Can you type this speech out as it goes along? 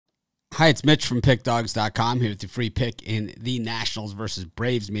Hi, it's Mitch from PickDawgz.com here with your free pick in the Nationals versus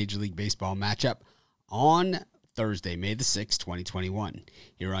Braves Major League Baseball matchup on Thursday, May the 6th, 2021.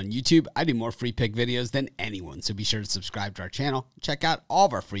 Here on YouTube, I do more free pick videos than anyone, so be sure to subscribe to our channel. Check out all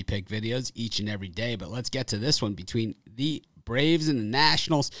of our free pick videos each and every day, but let's get to this one between the Braves and the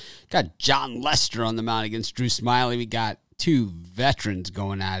Nationals. Got Jon Lester on the mound against Drew Smyly. We got two veterans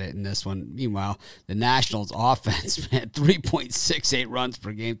going at it in this one. Meanwhile, the Nationals offense, man, 3.68 runs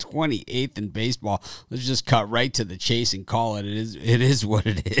per game, 28th in baseball. Let's just cut right to the chase and call it. It is what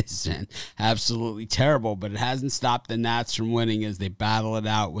it is, and absolutely terrible, but it hasn't stopped the Nats from winning as they battle it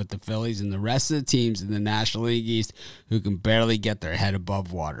out with the Phillies and the rest of the teams in the National League East who can barely get their head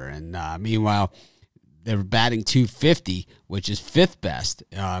above water. And meanwhile, they're batting .250, which is fifth best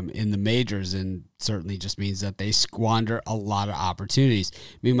in the majors, and certainly just means that they squander a lot of opportunities.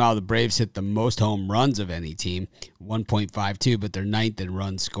 Meanwhile, the Braves hit the most home runs of any team, 1.52, but they're ninth in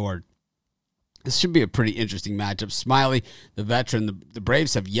runs scored. This should be a pretty interesting matchup. Smyly, the veteran, the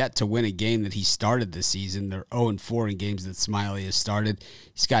Braves have yet to win a game that he started this season. They're 0-4 in games that Smyly has started.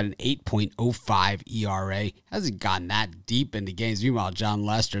 He's got an 8.05 ERA. Hasn't gotten that deep into games. Meanwhile, Jon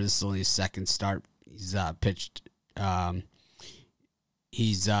Lester, this is only his second start. He's pitched.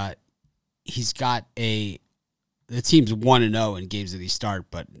 He's got the team's 1-0 in games that he started,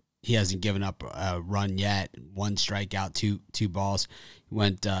 but he hasn't given up a run yet. One strikeout, two balls. He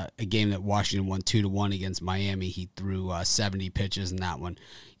went a game that Washington won 2-1 against Miami. He threw 70 pitches in that one.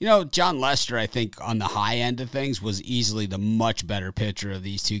 You know, Jon Lester, I think on the high end of things, was easily the much better pitcher of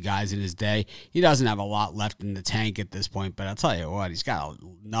these two guys in his day. He doesn't have a lot left in the tank at this point, but I'll tell you what, he's got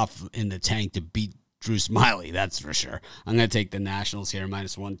enough in the tank to beat Drew Smyly, that's for sure. I'm going to take the Nationals here,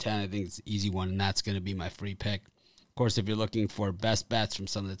 -110. I think it's an easy one, and that's going to be my free pick. Of course, if you're looking for best bets from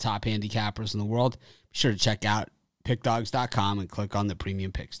some of the top handicappers in the world, be sure to check out pickdawgz.com and click on the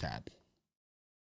Premium Picks tab.